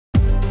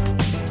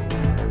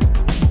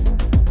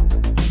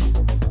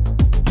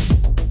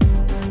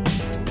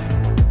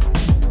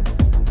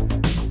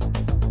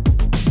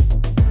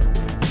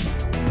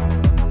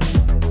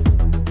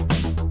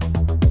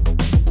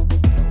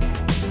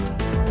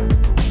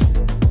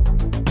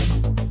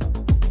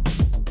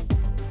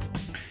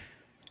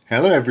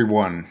Hello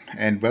everyone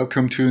and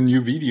welcome to a new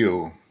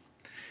video.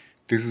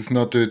 This is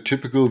not a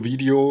typical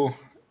video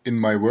in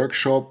my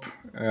workshop.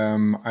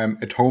 I'm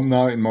at home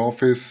now in my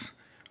office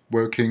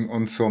working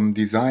on some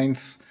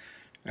designs,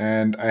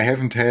 and I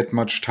haven't had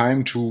much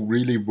time to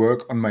really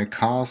work on my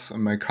cars,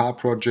 on my car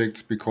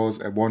projects,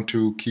 because I want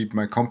to keep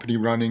my company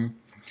running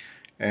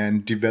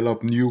and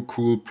develop new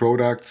cool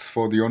products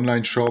for the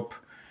online shop.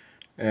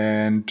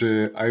 And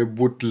I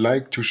would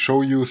like to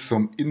show you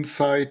some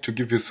insight, to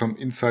give you some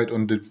insight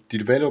on the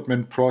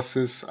development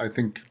process. I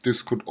think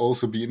this could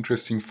also be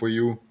interesting for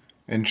you,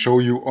 and show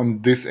you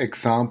on this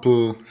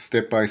example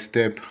step by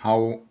step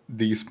how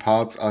these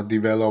parts are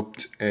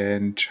developed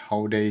and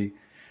how they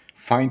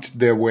find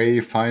their way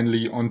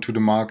finally onto the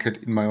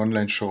market in my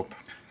online shop.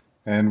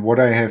 And what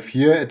I have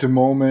here at the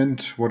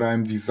moment, what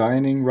I'm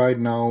designing right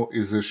now,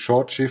 is a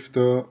short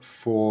shifter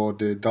for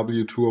the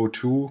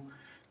W202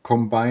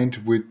 combined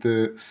with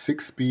the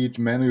 6-speed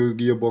manual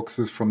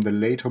gearboxes from the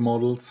later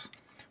models,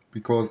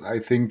 because I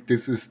think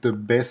this is the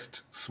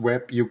best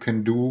swap you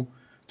can do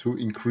to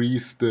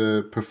increase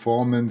the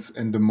performance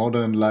and the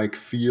modern-like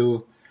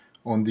feel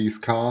on these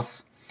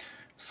cars.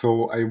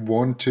 So I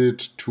wanted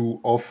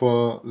to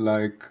offer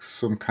like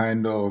some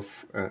kind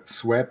of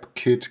swap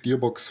kit,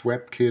 gearbox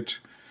swap kit,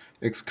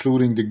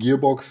 excluding the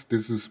gearbox.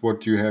 This is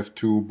what you have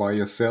to buy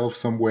yourself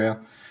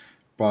somewhere.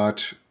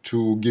 But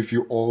to give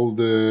you all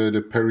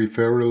the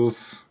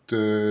peripherals,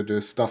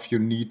 the stuff you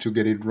need to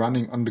get it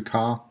running on the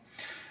car.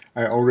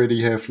 I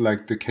already have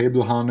like the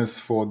cable harness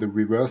for the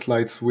reverse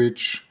light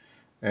switch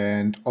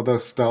and other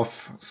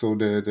stuff, so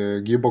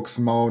the gearbox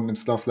mount and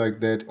stuff like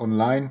that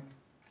online.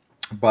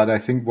 But I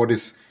think what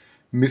is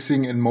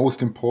missing and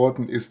most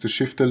important is the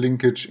shifter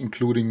linkage,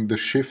 including the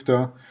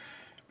shifter,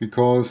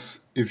 because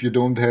if you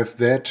don't have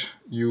that,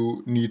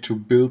 you need to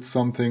build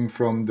something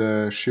from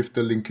the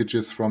shifter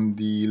linkages from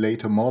the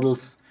later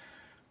models,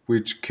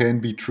 which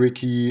can be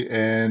tricky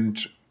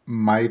and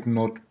might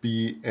not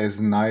be as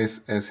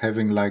nice as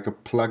having like a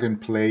plug and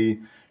play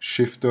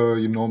shifter.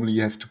 You normally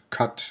have to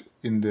cut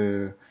in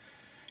the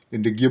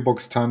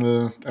gearbox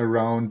tunnel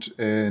around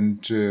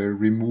and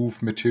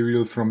remove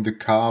material from the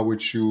car,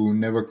 which you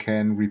never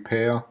can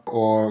repair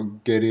or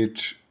get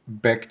it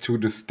back to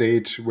the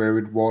state where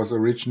it was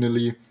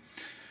originally.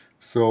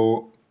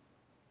 So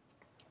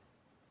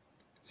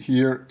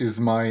here is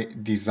my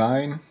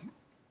design.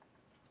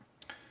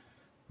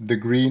 The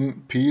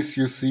green piece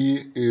you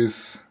see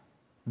is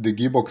the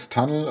gearbox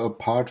tunnel.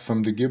 Apart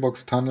from the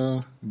gearbox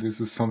tunnel, this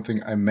is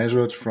something I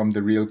measured from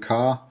the real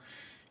car.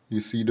 You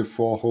see the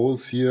 4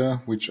 holes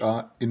here, which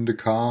are in the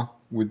car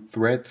with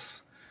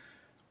threads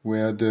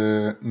where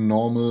the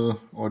normal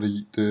or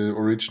the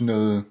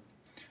original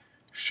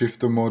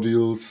shifter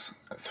modules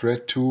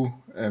thread to,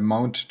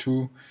 mount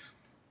to.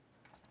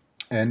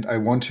 And I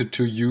wanted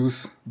to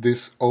use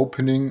this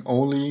opening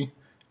only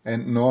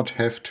and not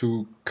have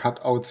to cut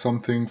out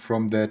something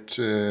from that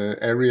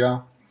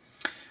area.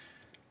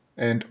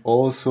 And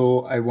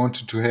also I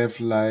wanted to have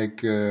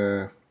like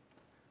a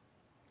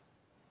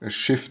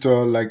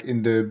shifter like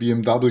in the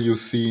BMW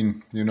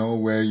scene, you know,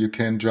 where you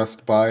can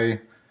just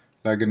buy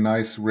like a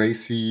nice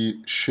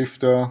racy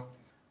shifter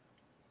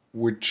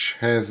which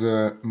has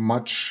a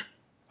much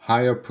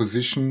higher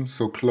position,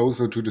 so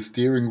closer to the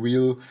steering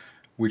wheel,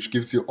 which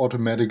gives you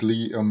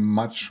automatically a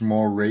much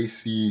more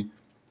racy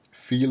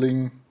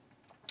feeling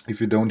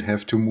if you don't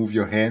have to move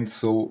your hands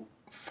so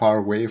far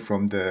away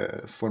from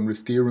the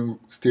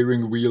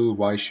steering wheel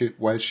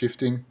while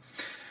shifting.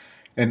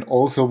 And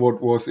also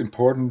what was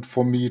important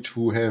for me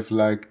to have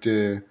like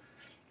the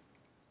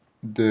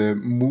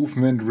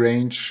movement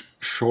range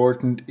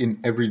shortened in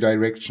every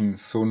direction.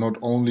 So not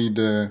only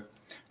the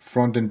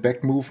front and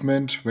back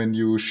movement when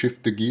you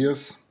shift the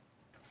gears,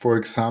 for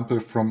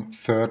example from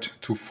 3rd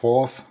to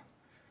 4th,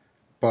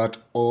 but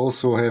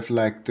also have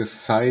like the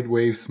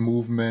sideways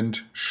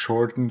movement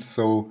shortened,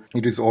 so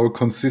it is all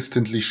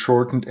consistently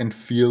shortened and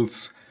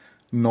feels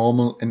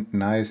normal and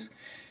nice.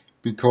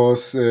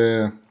 Because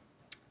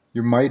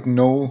you might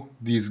know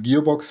these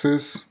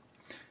gearboxes,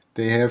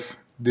 they have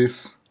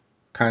this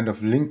kind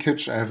of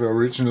linkage. I have an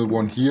original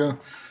one here.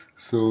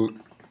 So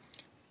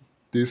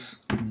this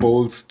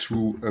bolts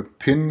to a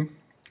pin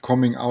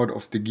coming out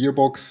of the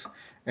gearbox,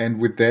 and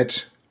with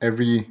that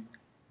every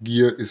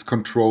gear is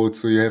controlled.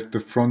 So you have the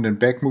front and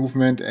back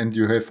movement, and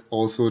you have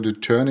also the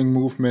turning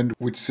movement,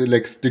 which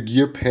selects the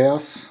gear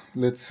pairs,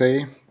 let's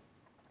say.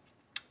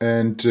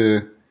 And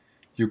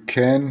you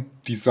can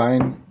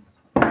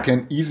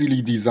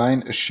easily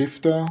design a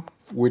shifter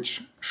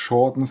which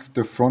shortens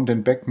the front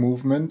and back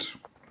movement.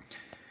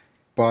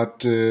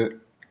 But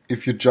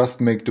if you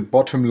just make the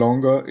bottom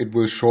longer, it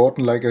will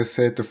shorten, like I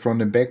said, the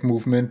front and back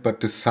movement,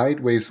 but the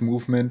sideways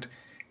movement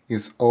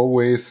is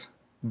always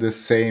the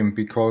same,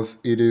 because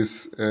it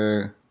is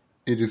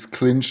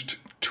clinched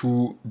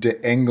to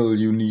the angle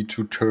you need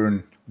to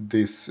turn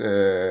this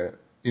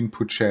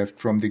input shaft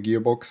from the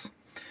gearbox.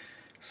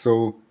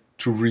 So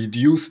to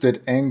reduce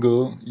that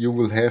angle, you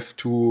will have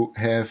to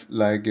have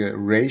like a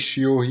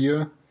ratio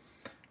here,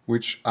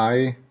 which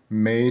I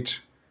made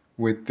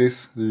with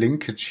this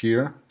linkage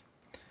here.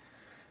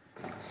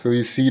 So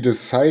you see the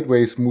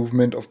sideways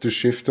movement of the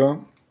shifter.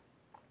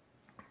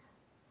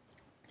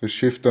 The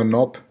shifter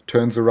knob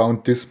turns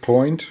around this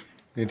point.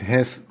 It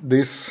has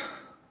this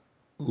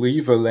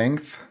lever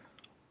length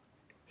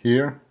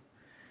here,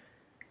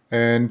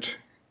 and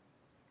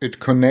it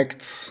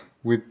connects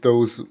with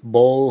those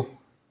ball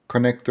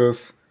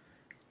connectors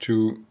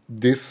to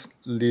this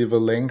lever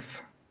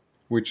length,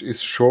 which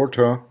is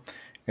shorter,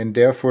 and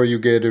therefore you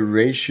get a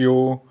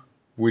ratio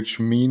which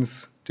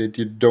means that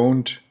you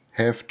don't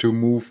have to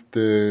move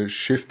the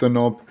shifter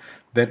knob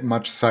that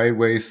much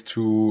sideways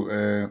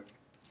to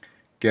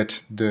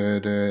get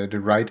the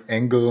right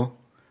angle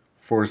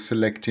for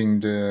selecting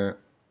the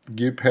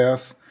gear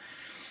pairs.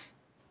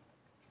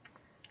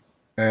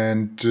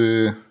 And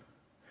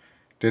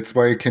that's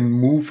why you can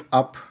move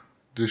up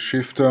the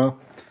shifter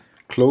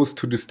close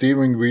to the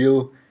steering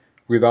wheel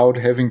without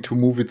having to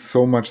move it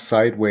so much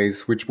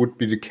sideways, which would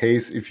be the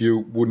case if you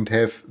wouldn't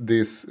have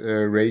this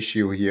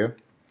ratio here.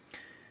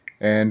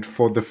 And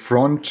for the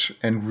front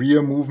and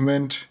rear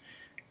movement,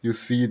 you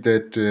see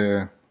that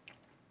the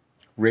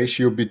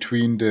ratio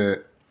between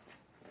the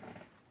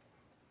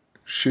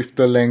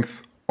shifter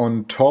length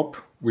on top,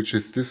 which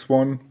is this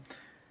one,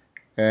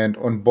 and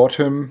on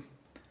bottom,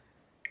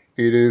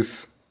 it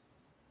is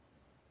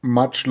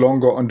much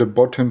longer on the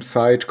bottom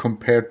side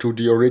compared to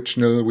the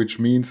original, which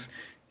means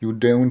you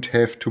don't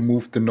have to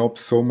move the knob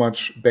so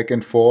much back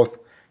and forth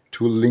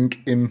to link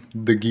in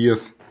the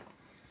gears.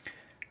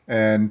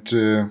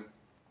 And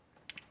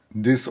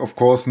this of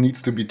course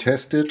needs to be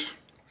tested.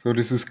 So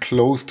this is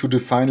close to the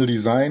final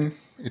design.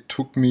 It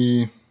took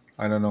me,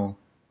 I don't know,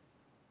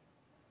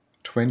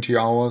 20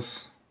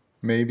 hours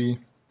maybe.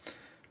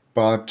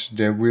 But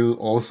there will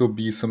also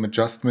be some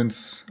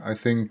adjustments, I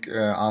think,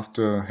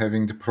 after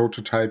having the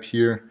prototype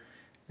here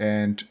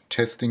and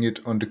testing it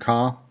on the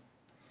car.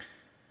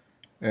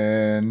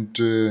 And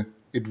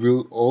it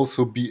will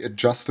also be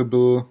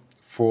adjustable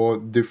for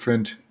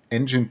different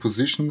engine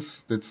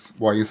positions. That's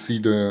why you see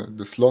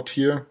the slot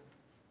here.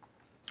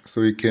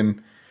 So you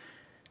can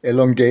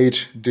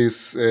elongate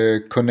this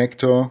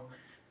connector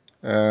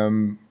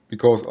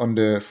because on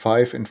the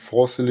 5 and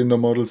 4 cylinder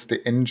models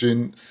the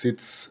engine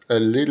sits a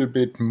little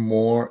bit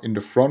more in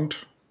the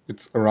front.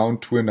 It's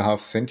around 2.5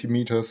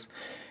 centimeters,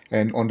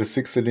 and on the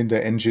 6 cylinder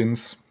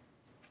engines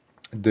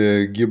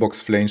the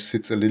gearbox flange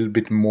sits a little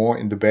bit more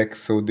in the back,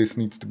 so this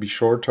needs to be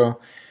shorter,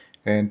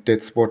 and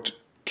that's what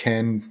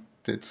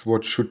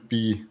should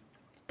be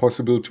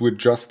possible to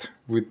adjust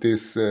with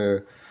this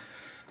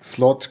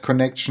slot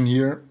connection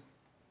here.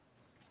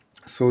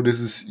 So this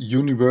is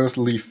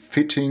universally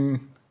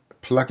fitting,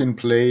 plug and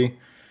play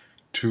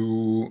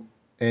to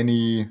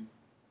any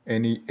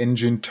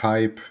engine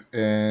type,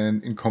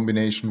 and in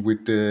combination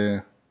with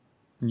the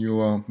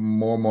newer,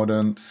 more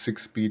modern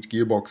 6-speed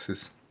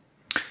gearboxes.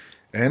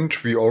 And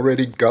we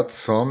already got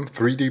some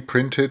 3D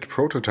printed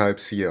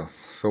prototypes here.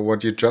 So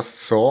what you just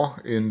saw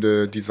in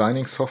the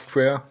designing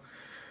software,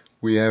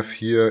 we have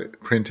here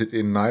printed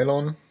in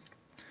nylon.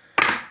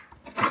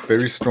 It's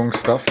very strong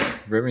stuff,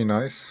 very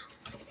nice.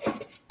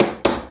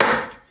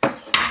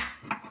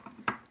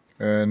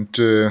 And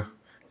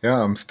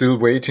yeah, I'm still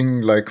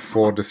waiting like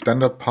for the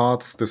standard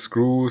parts, the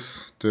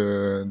screws,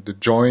 the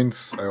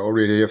joints. I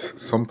already have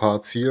some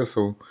parts here,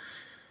 so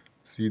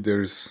see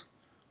there's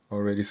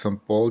already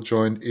some ball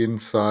joint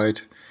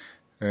inside.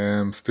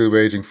 I'm still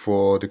waiting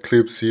for the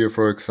clips here,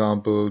 for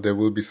example. There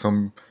will be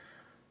some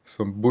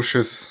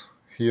bushes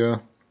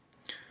here,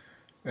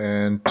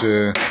 and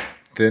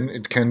then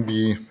it can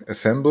be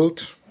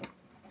assembled.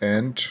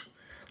 And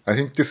I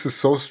think this is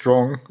so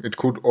strong it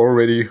could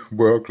already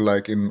work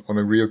like on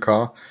a real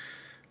car,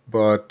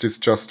 but it's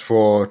just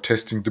for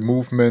testing the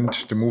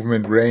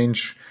movement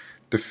range,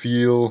 the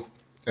feel,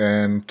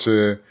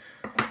 and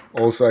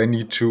also I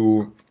need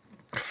to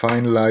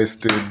finalize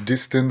the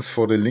distance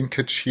for the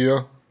linkage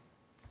here.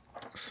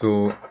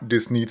 So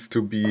this needs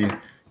to be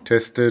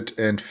tested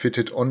and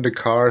fitted on the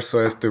car, so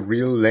I have the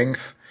real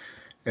length,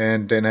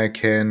 and then I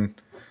can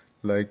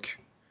like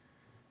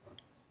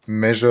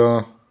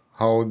measure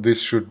how this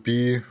should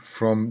be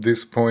from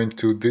this point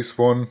to this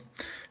one,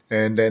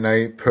 and then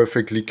I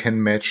perfectly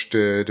can match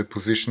the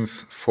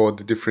positions for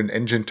the different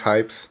engine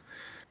types.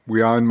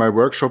 We are in my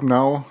workshop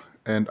now,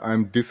 and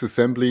I'm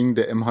disassembling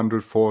the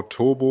M104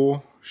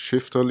 Turbo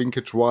shifter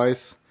linkage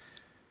wise.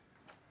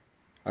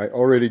 I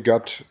already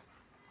got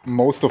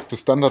most of the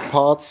standard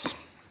parts.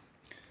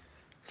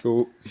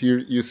 So here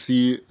you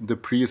see the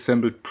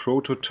pre-assembled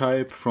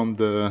prototype from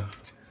the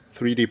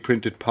 3D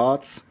printed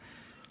parts,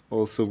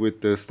 also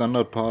with the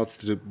standard parts,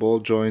 the ball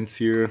joints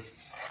here,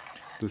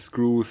 the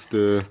screws,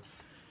 the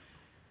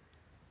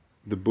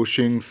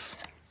bushings,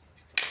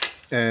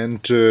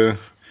 and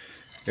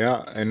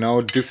yeah, I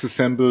now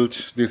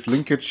disassembled this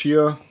linkage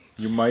here.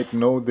 You might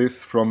know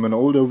this from an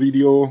older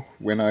video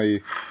when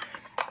I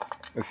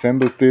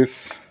assembled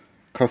this,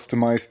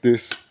 customized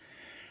this,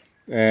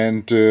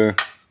 and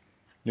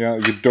yeah,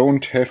 you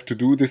don't have to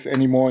do this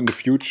anymore in the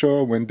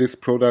future when this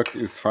product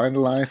is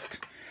finalized.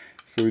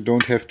 So you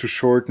don't have to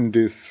shorten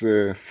this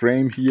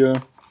frame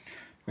here.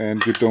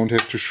 and you don't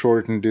have to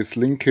shorten this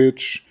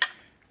linkage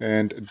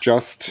and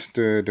adjust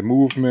the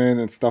movement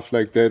and stuff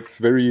like that. It's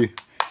very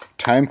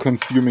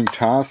time-consuming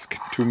task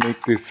to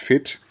make this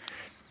fit,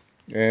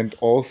 and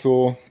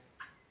also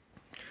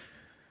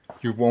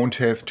you won't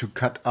have to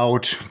cut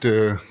out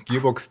the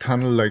gearbox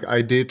tunnel like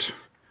I did.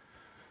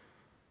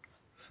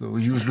 So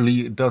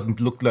usually it doesn't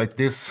look like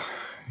this.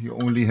 You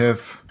only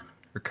have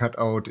a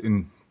cutout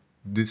in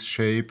this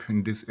shape,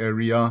 in this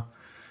area,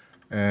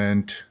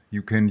 and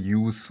you can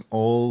use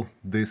all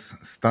this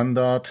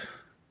standard.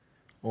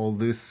 All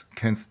this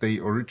can stay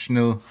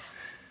original,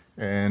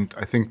 and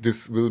I think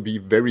this will be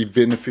very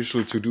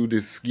beneficial to do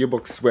this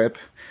gearbox swap.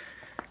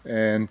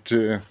 And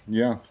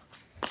yeah,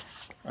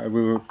 I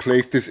will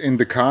place this in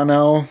the car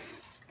now,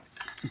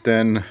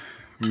 then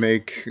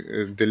make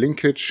the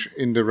linkage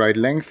in the right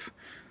length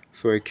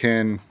so I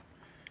can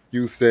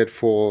use that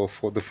for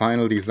the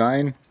final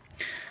design.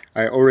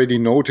 I already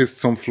noticed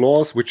some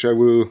flaws which I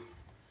will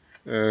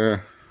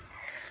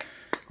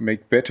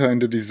make better in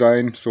the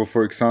design. So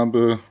for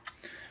example,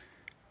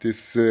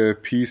 this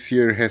piece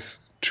here has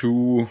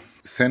two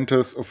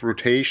centers of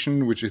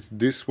rotation, which is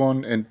this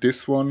one and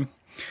this one,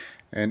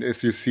 and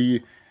as you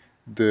see,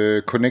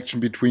 the connection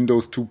between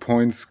those 2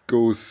 points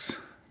goes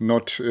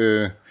not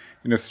in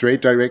a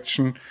straight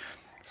direction.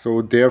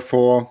 So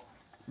therefore,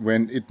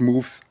 when it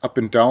moves up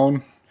and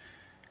down,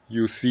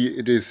 you see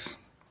it is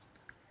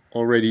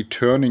already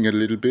turning a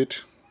little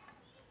bit,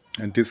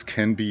 and this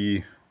can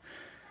be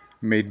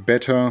made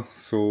better.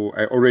 So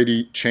I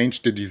already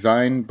changed the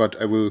design, but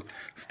I will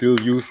still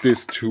use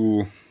this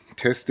to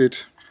test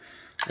it.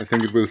 I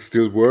think it will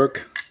still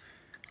work,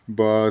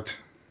 but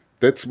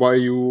that's why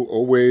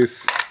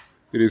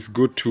it is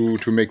good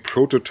to make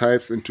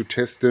prototypes and to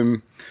test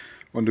them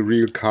on the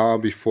real car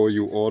before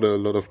you order a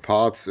lot of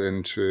parts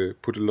and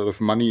put a lot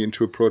of money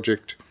into a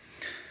project.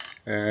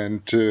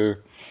 And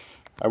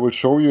I will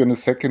show you in a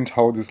second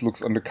how this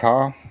looks on the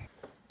car.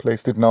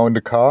 Placed it now in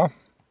the car.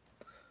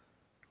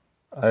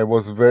 I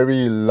was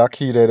very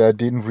lucky that I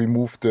didn't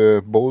remove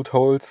the bolt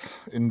holes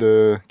in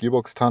the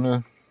gearbox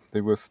tunnel.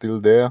 They were still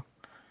there,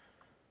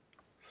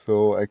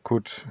 so I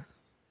could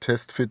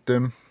test fit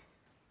them.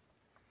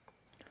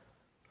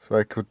 So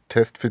I could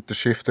test fit the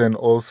shifter and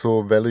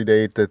also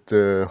validate that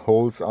the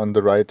holes are on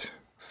the right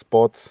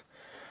spots.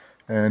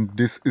 And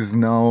this is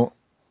now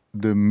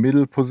the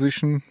middle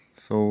position.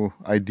 So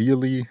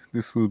ideally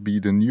this will be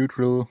the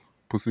neutral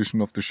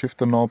position of the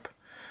shifter knob.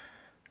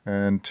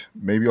 And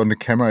maybe on the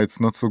camera it's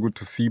not so good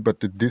to see, but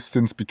the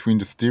distance between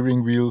the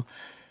steering wheel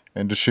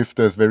and the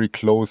shifter is very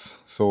close.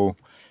 So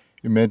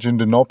imagine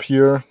the knob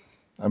here.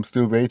 I'm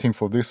still waiting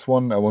for this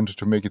one. I wanted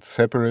to make it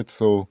separate,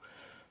 so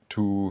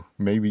to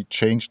maybe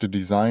change the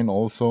design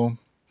also.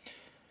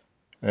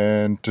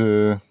 And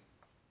yeah,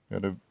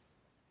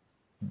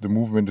 the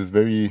movement is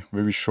very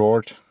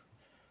short,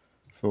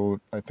 so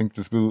I think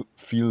this will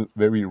feel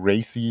very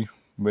racy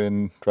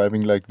when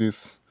driving like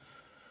this.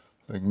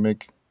 Like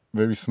make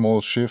very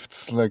small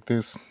shifts like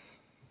this.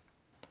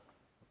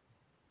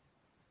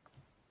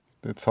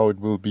 That's how it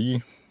will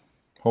be,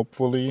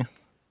 hopefully.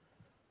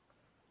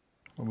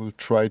 I will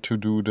try to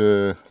do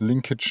the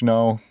linkage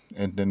now,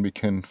 and then we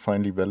can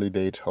finally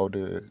validate how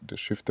the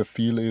shifter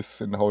feel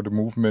is and how the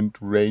movement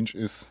range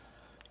is.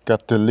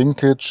 Got the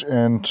linkage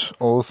and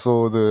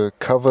also the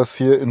covers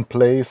here in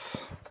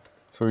place,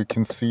 so you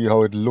can see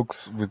how it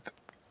looks with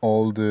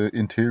all the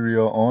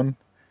interior on.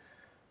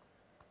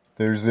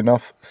 There's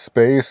enough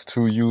space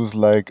to use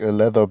like a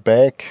leather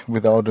bag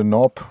without a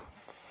knob,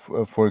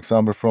 for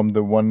example from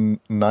the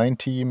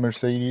 190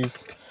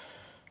 Mercedes.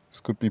 This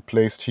could be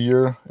placed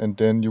here, and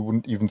then you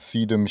wouldn't even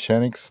see the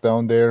mechanics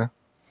down there,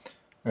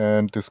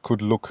 and this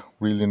could look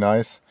really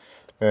nice.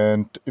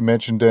 And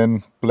imagine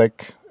then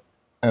black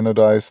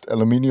anodized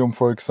aluminium,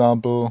 for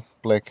example,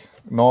 black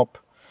knob.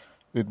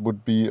 It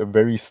would be a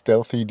very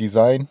stealthy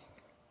design.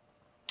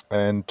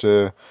 And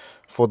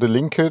for the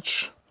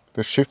linkage,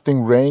 the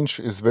shifting range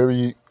is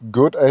very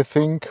good, I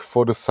think.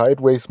 For the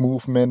sideways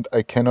movement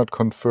I cannot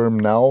confirm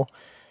now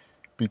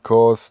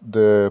because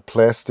the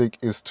plastic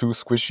is too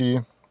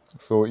squishy.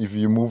 So if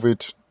you move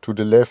it to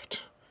the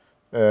left,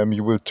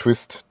 you will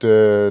twist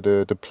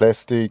the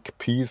plastic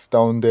piece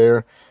down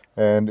there,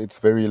 and it's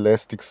very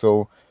elastic,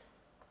 so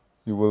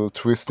you will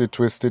twist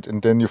it,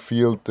 and then you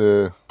feel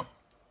the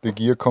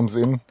gear comes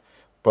in.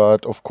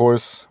 But of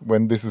course,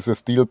 when this is a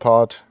steel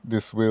part,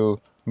 this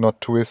will not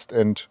twist,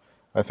 and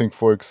I think,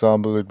 for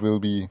example, it will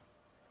be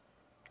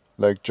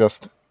like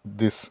just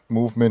this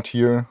movement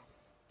here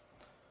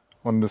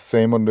on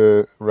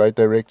the right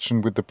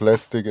direction with the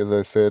plastic. As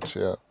I said,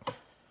 yeah,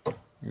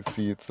 you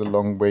see it's a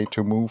long way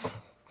to move.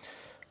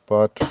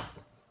 But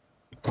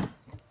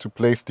to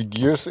place the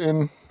gears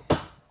in,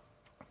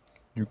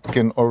 you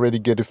can already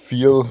get a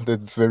feel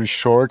that it's very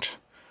short.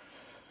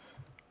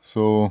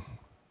 So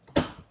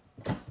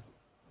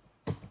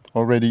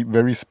already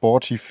very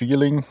sporty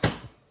feeling.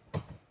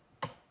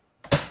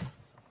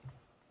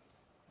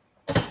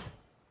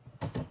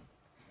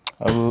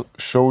 I will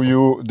show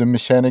you the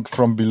mechanic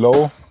from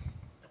below,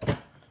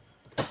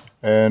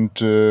 and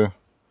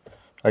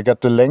I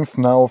got the length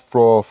now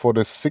for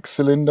the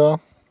 6-cylinder,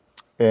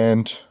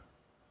 and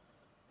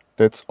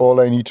that's all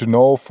I need to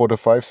know. For the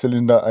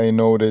 5-cylinder, I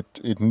know that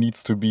it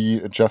needs to be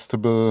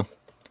adjustable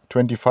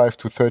 25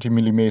 to 30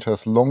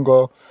 millimeters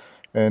longer,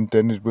 and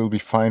then it will be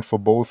fine for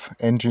both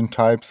engine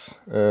types.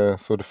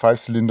 So the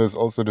 5-cylinder is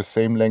also the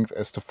same length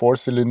as the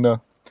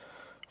 4-cylinder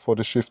for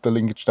the shifter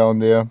linkage down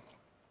there.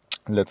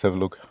 Let's have a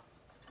look.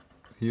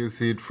 Here you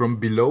see it from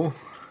below.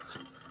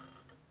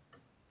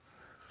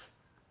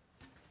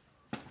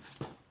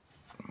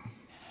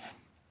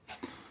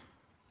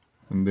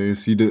 And there you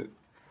see the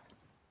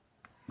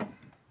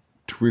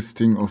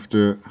twisting of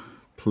the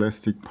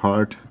plastic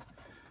part.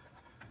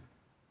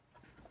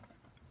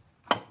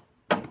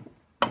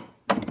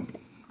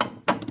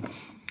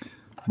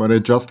 But I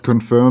just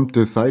confirmed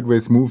the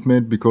sideways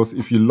movement, because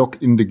if you lock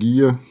in the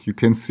gear, you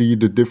can see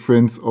the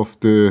difference of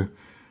the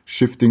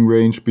shifting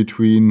range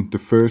between the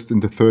first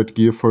and the third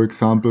gear, for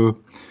example.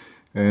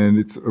 And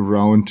it's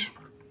around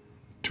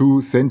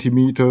 2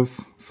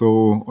 centimeters.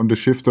 So on the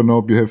shifter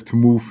knob you have to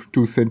move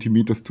 2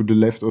 centimeters to the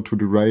left or to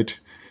the right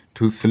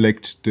to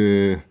select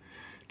the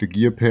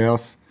gear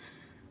pairs.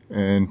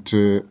 And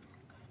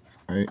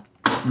I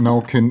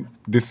now can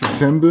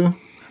disassemble.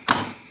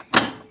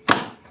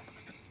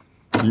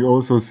 You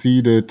also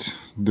see that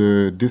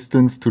the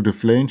distance to the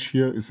flange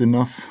here is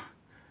enough.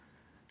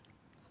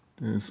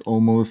 There's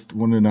almost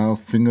 1.5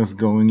 fingers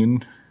going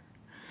in.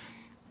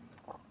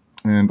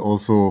 And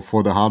also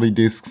for the hardy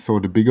disc, so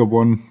the bigger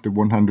one, the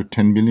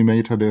 110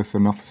 millimeter, there's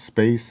enough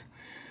space.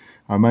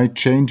 I might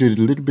change it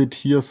a little bit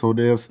here so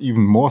there's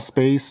even more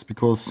space,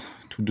 because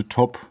to the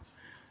top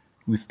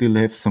we still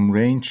have some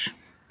range.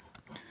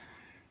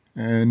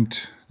 And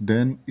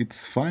then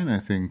it's fine, I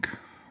think.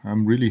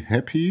 I'm really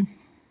happy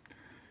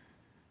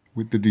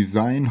with the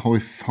design, how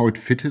it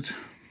fitted.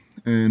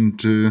 And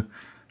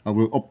I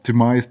will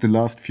optimize the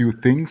last few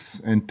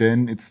things, and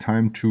then it's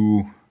time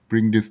to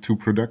bring this to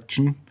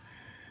production.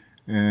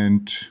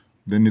 And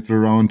then it's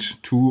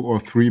around 2 or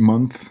 3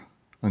 months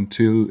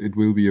until it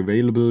will be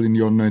available in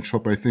the online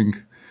shop, I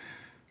think.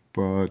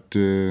 But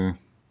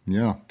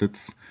yeah,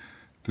 that's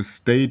the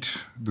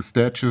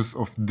status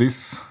of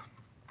this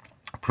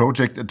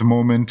project at the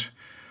moment.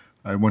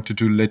 I wanted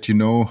to let you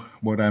know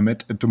what I'm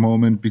at the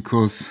moment,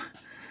 because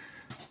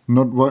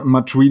not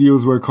much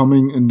videos were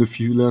coming in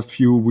the last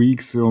few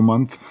weeks or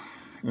month.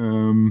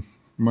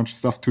 Much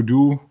stuff to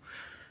do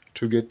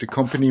to get the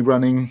company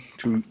running.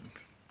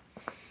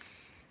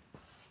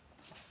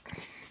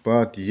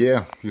 But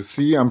yeah, you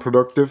see, I'm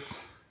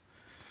productive,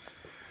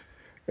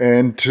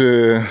 and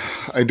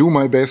I do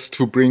my best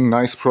to bring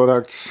nice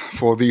products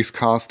for these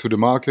cars to the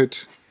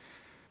market.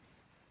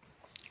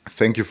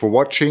 Thank you for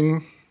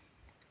watching.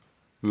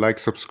 Like,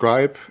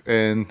 subscribe,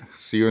 and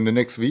see you in the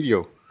next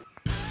video.